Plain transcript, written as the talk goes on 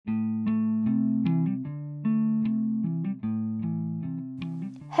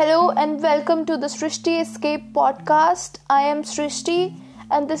Hello and welcome to the Srishti Escape podcast. I am Srishti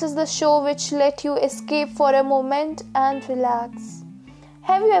and this is the show which let you escape for a moment and relax.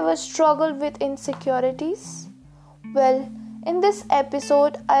 Have you ever struggled with insecurities? Well, in this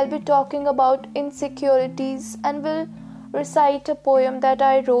episode I'll be talking about insecurities and will recite a poem that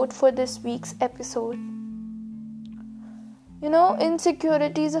I wrote for this week's episode.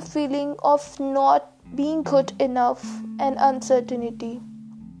 Insecurity is a feeling of not being good enough and uncertainty.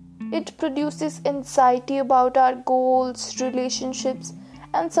 It produces anxiety about our goals, relationships,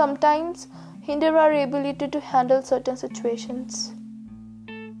 and sometimes hinder our ability to handle certain situations.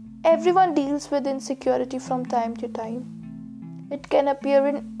 Everyone deals with insecurity from time to time. It can appear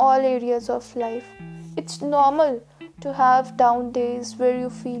in all areas of life. It's normal to have down days where you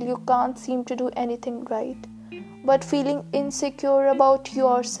feel you can't seem to do anything right. But feeling insecure about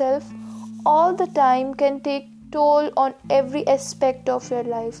yourself all the time can take toll on every aspect of your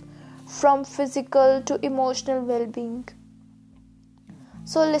life, from physical to emotional well-being.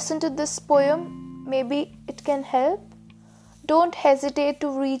 So listen to this poem, maybe it can help. Don't hesitate to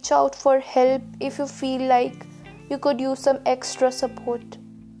reach out for help if you feel like you could use some extra support.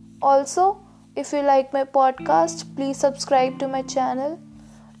 Also, if you like my podcast, please subscribe to my channel.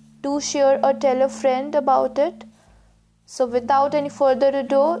 Do share or tell a friend about it. So without any further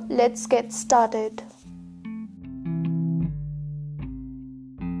ado, let's get started.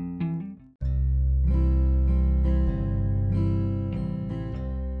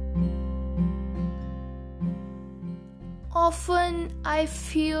 Often I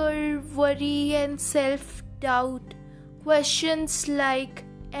fear, worry and self-doubt. Questions like,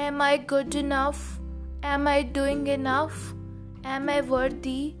 am I good enough? Am I doing enough? Am I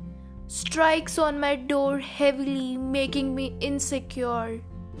worthy? Strikes on my door heavily, making me insecure.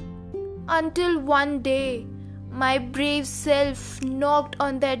 Until one day, my brave self knocked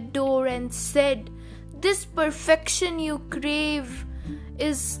on that door and said, "This perfection you crave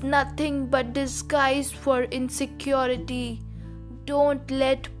is nothing but disguise for insecurity. Don't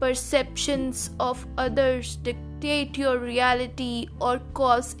let perceptions of others dictate your reality or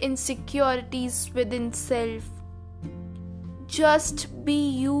cause insecurities within self. Just be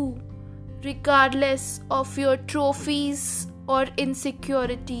you, regardless of your trophies or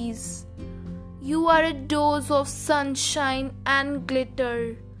insecurities. You are a dose of sunshine and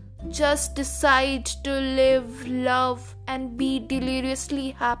glitter. Just decide to live, love, and be deliriously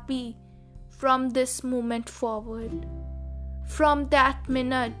happy from this moment forward." From that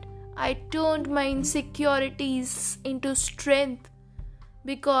minute, I turned my insecurities into strength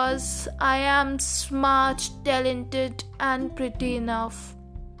because I am smart, talented, and pretty enough.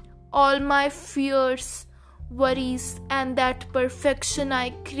 All my fears, worries, and that perfection I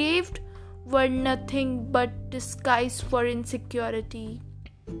craved were nothing but disguise for insecurity.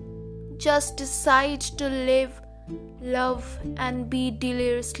 Just decide to live, love, and be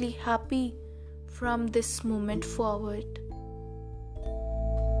deliriously happy from this moment forward.